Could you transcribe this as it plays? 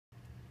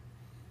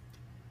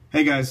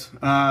Hey guys,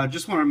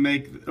 just want to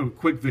make a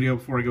quick video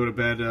before I go to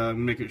bed.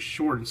 Make it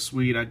short and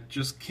sweet. I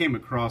just came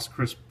across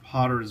Chris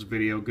Potter's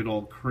video, good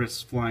old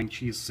Chris Flying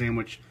Cheese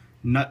Sandwich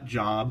Nut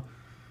Job,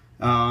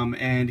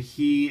 and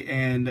he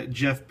and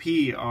Jeff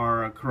P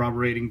are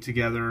corroborating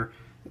together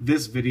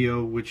this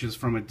video, which is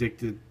from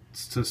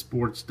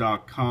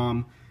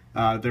addictedtosports.com.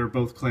 They're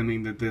both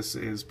claiming that this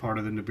is part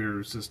of the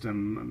Nibiru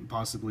system,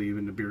 possibly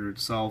even Nibiru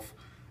itself.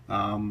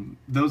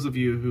 Those of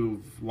you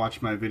who've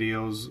watched my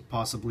videos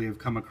possibly have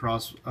come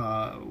across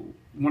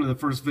one of the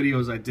first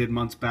videos I did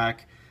months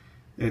back.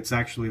 It's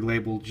actually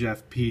labeled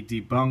Jeff P.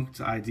 Debunked.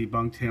 I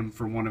debunked him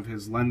for one of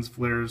his lens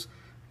flares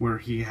where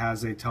he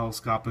has a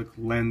telescopic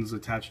lens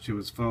attached to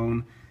his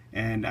phone,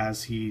 and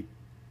as he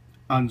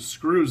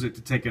unscrews it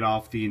to take it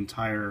off, the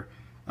entire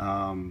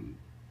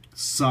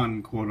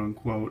sun, quote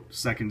unquote,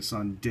 second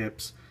sun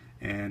dips,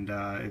 and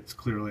it's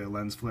clearly a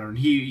lens flare. And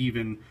he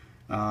even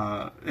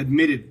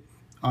admitted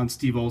on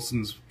Steve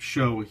Olson's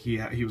show,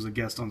 he was a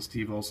guest on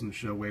Steve Olson's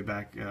show way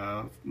back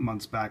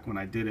months back when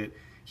I did it.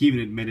 He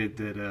even admitted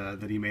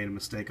that he made a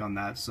mistake on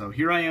that. So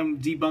here I am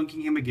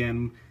debunking him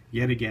again,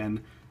 yet again,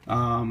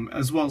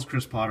 as well as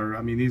Chris Potter.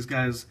 I mean, these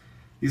guys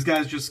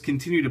just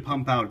continue to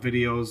pump out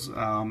videos,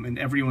 and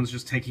everyone's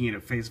just taking it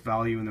at face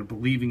value, and they're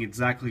believing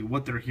exactly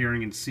what they're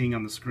hearing and seeing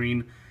on the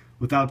screen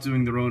without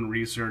doing their own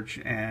research.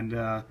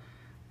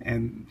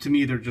 And to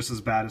me, they're just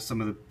as bad as some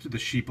of the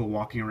sheeple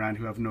walking around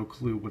who have no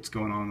clue what's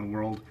going on in the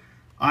world.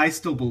 I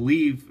still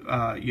believe,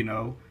 you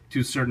know, to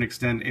a certain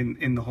extent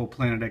in the whole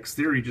Planet X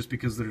theory, just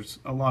because there's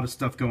a lot of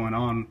stuff going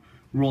on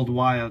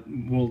worldwide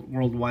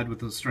with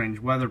those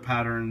strange weather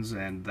patterns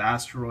and the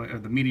asteroid or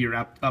the meteor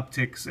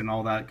upticks and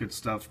all that good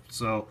stuff.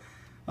 So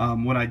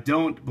what I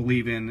don't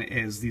believe in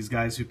is these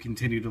guys who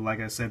continue to, like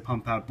I said,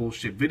 pump out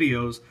bullshit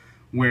videos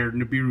where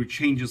Nibiru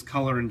changes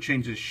color and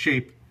changes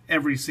shape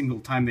every single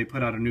time they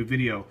put out a new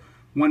video.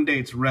 One day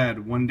it's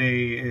red, one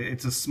day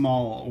it's a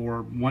small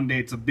orb, one day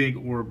it's a big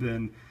orb,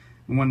 and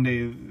one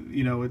day,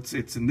 you know, it's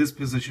in this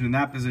position, in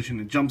that position,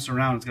 it jumps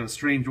around, it's got a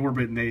strange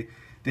orbit, and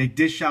they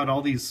dish out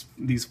all these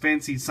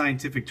fancy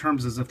scientific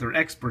terms as if they're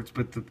experts,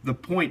 but the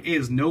point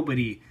is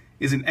nobody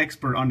is an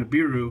expert on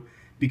Nibiru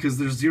because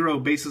there's zero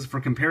basis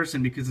for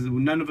comparison, because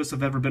none of us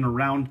have ever been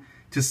around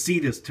to see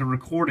this, to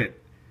record it,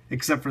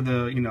 except for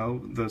the, you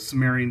know, the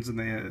Sumerians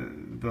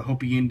and the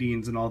Hopi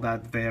Indians and all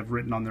that they have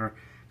written on their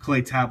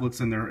clay tablets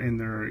and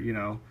their you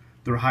know,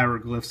 their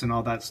hieroglyphs and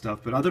all that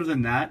stuff. But other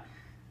than that,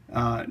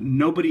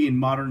 nobody in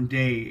modern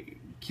day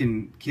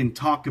can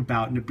talk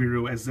about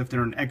Nibiru as if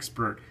they're an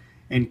expert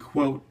and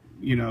quote,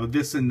 you know,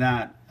 this and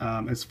that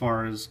as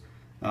far as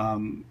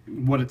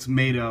what it's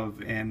made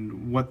of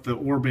and what the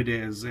orbit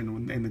is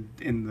and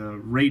the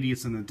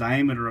radius and the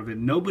diameter of it.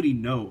 Nobody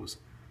knows.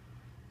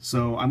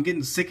 So I'm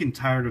getting sick and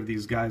tired of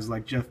these guys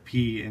like Jeff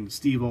P. and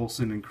Steve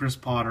Olson and Chris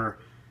Potter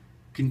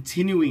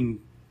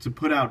continuing to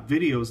put out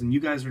videos, and you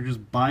guys are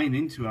just buying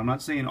into it. I'm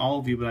not saying all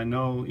of you, but I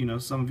know, you know,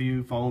 some of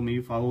you follow me,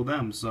 follow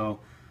them.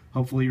 So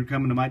hopefully you're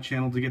coming to my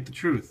channel to get the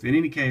truth. In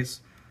any case,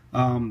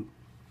 I'll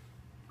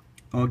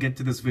get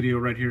to this video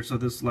right here. So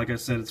this, like I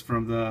said, it's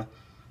from the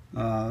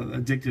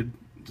Addicted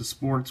to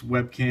Sports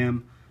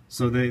webcam.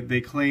 So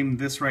they claim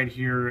this right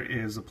here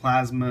is a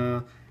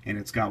plasma, and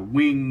it's got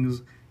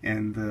wings,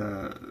 and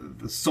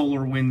the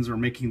solar winds are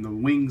making the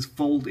wings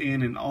fold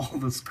in and all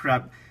this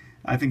crap.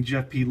 I think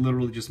Jeff P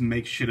literally just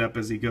makes shit up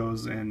as he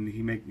goes, and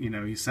he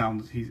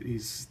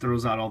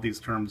throws out all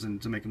these terms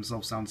and to make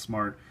himself sound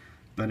smart,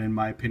 but in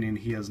my opinion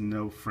he has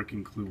no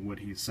freaking clue what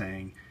he's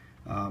saying.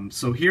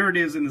 So here it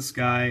is in the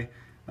sky.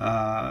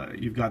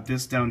 You've got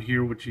this down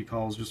here, which he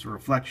calls just a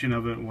reflection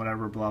of it,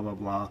 whatever, blah blah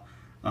blah.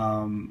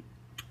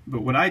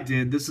 But what I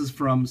did, this is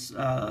from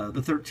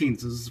the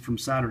 13th, this is from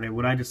Saturday.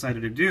 What I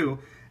decided to do,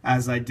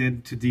 as I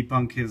did to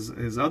debunk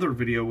his other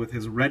video with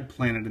his red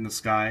planet in the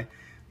sky,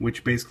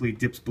 which basically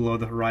dips below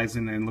the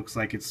horizon and looks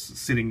like it's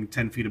sitting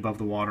 10 feet above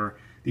the water.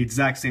 The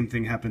exact same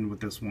thing happened with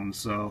this one.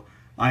 So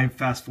I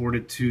fast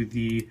forwarded to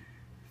the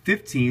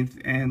 15th,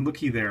 and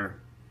looky there.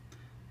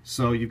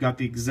 So you've got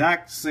the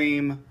exact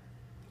same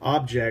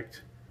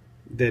object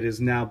that is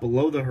now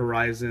below the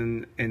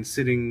horizon and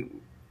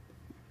sitting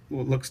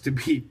what looks to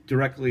be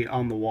directly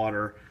on the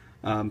water.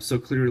 So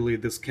clearly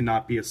this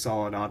cannot be a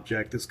solid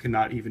object. This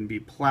cannot even be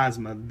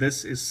plasma.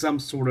 This is some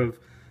sort of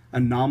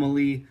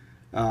anomaly,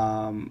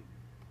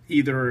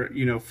 either,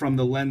 you know, from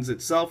the lens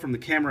itself, from the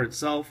camera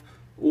itself,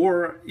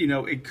 or, you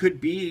know, it could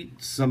be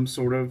some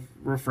sort of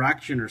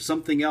refraction or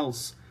something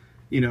else,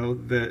 you know,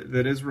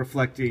 that is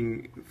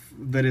reflecting,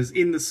 that is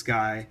in the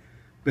sky.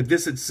 But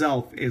this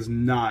itself is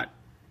not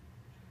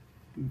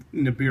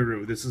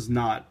Nibiru. This is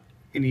not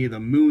any of the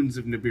moons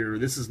of Nibiru.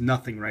 This is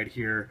nothing right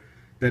here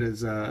that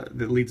is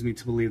that leads me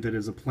to believe that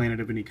is a planet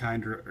of any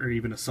kind, or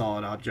even a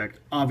solid object.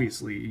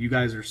 Obviously, you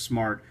guys are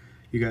smart.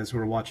 You guys who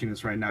are watching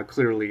this right now,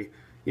 clearly,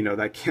 you know,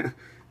 that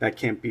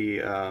can't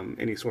be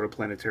any sort of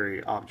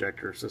planetary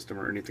object or system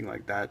or anything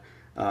like that.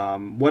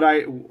 What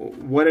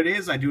it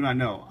is, I do not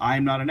know.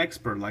 I'm not an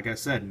expert. Like I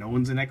said, no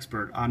one's an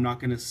expert. I'm not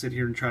going to sit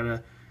here and try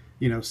to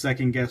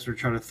second guess or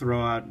try to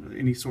throw out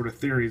any sort of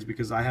theories,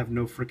 because I have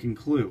no freaking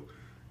clue.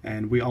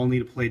 And we all need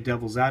to play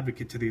devil's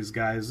advocate to these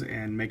guys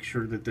and make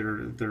sure that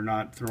they're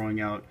not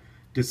throwing out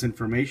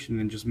disinformation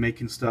and just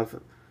making stuff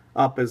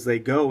up as they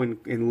go,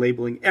 and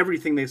labeling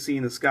everything they see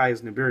in the sky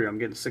as Nibiru. I'm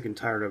getting sick and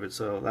tired of it,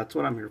 so that's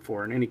what I'm here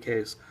for. In any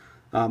case,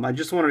 I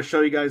just wanted to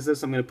show you guys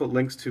this. I'm going to put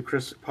links to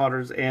Chris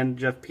Potter's and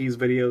Jeff P's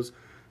videos,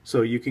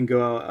 so you can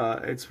go.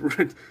 It's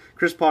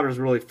Chris Potter's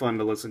really fun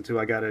to listen to.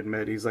 I got to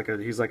admit, he's like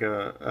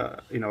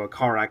a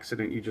car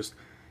accident.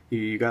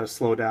 You got to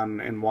slow down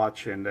and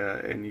watch, and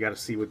you got to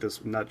see what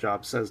this nut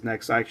job says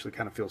next. I actually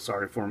kind of feel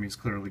sorry for him. He's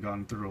clearly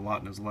gone through a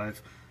lot in his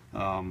life,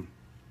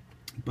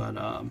 but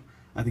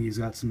I think he's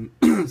got some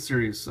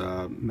serious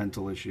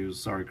mental issues.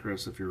 Sorry,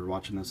 Chris, if you're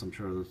watching this. I'm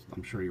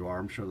sure you are.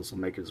 I'm sure this will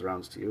make its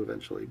rounds to you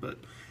eventually. But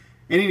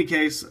in any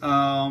case,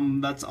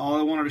 that's all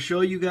I wanted to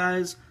show you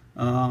guys.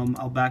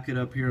 I'll back it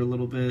up here a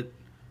little bit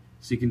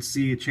so you can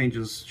see it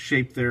changes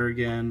shape there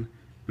again,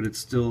 but it's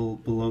still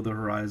below the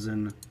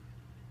horizon.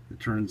 It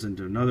turns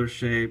into another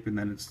shape, and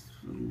then it's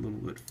a little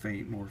bit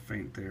faint, more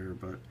faint there,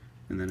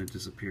 and then it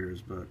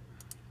disappears. But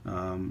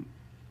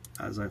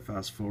as I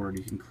fast forward,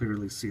 you can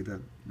clearly see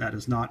that that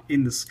is not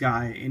in the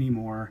sky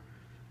anymore,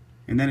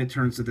 and then it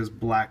turns to this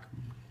black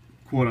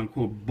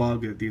quote-unquote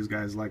bug that these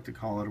guys like to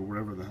call it, or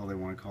whatever the hell they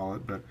want to call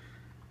it. But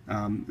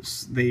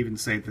they even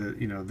say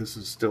that this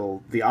is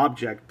still the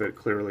object, but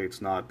clearly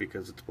it's not,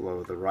 because it's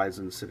below the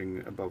horizon,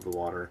 sitting above the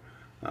water.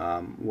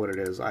 What it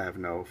is, I have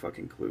no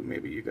fucking clue.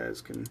 Maybe you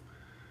guys can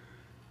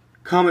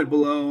comment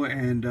below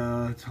and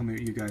tell me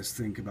what you guys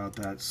think about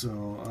that.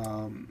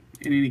 So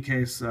in any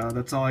case,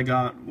 that's all I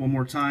got. One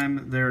more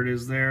time, there it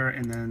is there,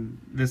 and then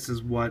this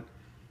is what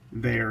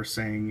they are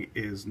saying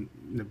is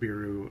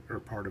Nibiru, or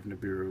part of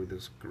Nibiru,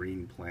 this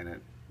green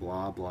planet,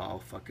 blah blah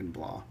fucking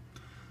blah.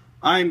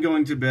 I'm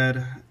going to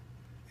bed,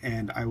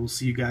 and I will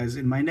see you guys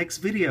in my next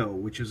video,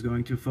 which is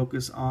going to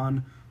focus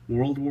on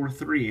World War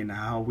III and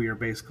how we are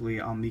basically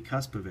on the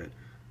cusp of it.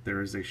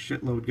 There is a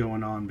shitload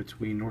going on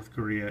between North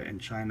Korea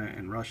and China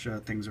and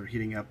Russia. Things are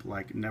heating up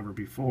like never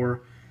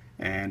before,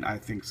 and I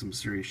think some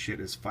serious shit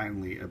is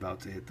finally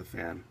about to hit the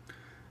fan.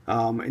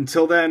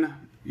 Until then,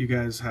 you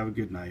guys have a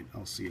good night.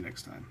 I'll see you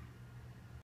next time.